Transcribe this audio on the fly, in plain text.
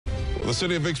The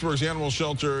city of Vicksburg's animal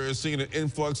shelter is seeing an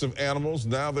influx of animals.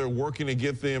 Now they're working to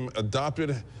get them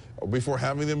adopted before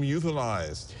having them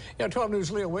euthanized. Yeah, 12 News'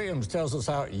 Leah Williams tells us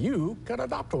how you can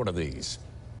adopt one of these.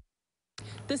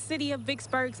 The city of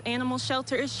Vicksburg's animal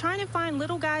shelter is trying to find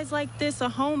little guys like this a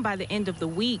home by the end of the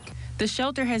week. The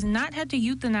shelter has not had to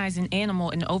euthanize an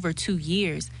animal in over 2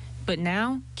 years, but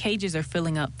now cages are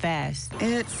filling up fast.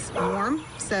 It's warm,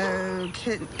 so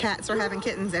cats are having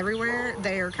kittens everywhere.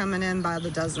 They are coming in by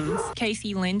the dozens.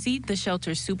 Casey Lindsay, the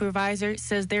shelter supervisor,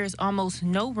 says there is almost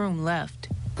no room left.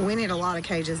 We need a lot of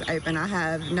cages open. I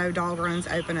have no dog runs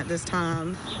open at this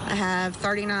time. I have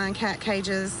 39 cat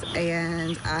cages,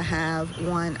 and I have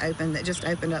one open that just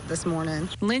opened up this morning.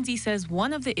 Lindsay says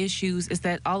one of the issues is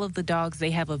that all of the dogs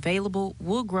they have available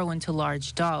will grow into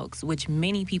large dogs, which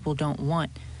many people don't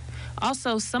want.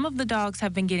 Also, some of the dogs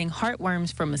have been getting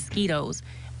heartworms from mosquitoes,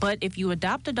 but if you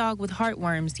adopt a dog with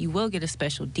heartworms, you will get a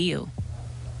special deal.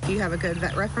 If you have a good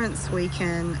vet reference, we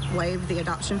can waive the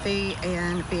adoption fee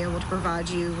and be able to provide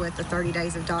you with the 30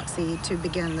 days of doxy to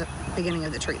begin the beginning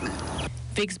of the treatment.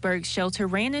 Vicksburg's shelter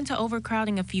ran into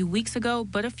overcrowding a few weeks ago,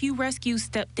 but a few rescues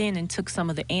stepped in and took some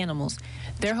of the animals.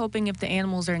 They're hoping if the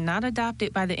animals are not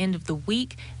adopted by the end of the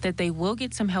week, that they will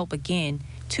get some help again.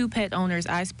 2 pet owners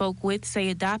I spoke with say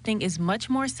adopting is much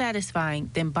more satisfying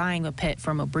than buying a pet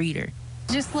from a breeder.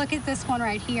 Just look at this one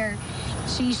right here.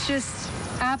 She's just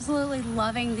absolutely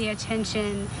loving the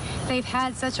attention. They've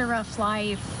had such a rough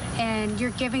life, and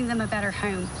you're giving them a better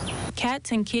home.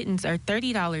 Cats and kittens are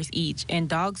 $30 each, and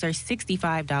dogs are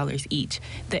 $65 each.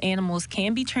 The animals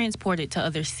can be transported to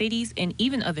other cities and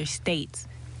even other states.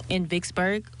 In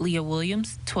Vicksburg, Leah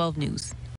Williams, 12 News.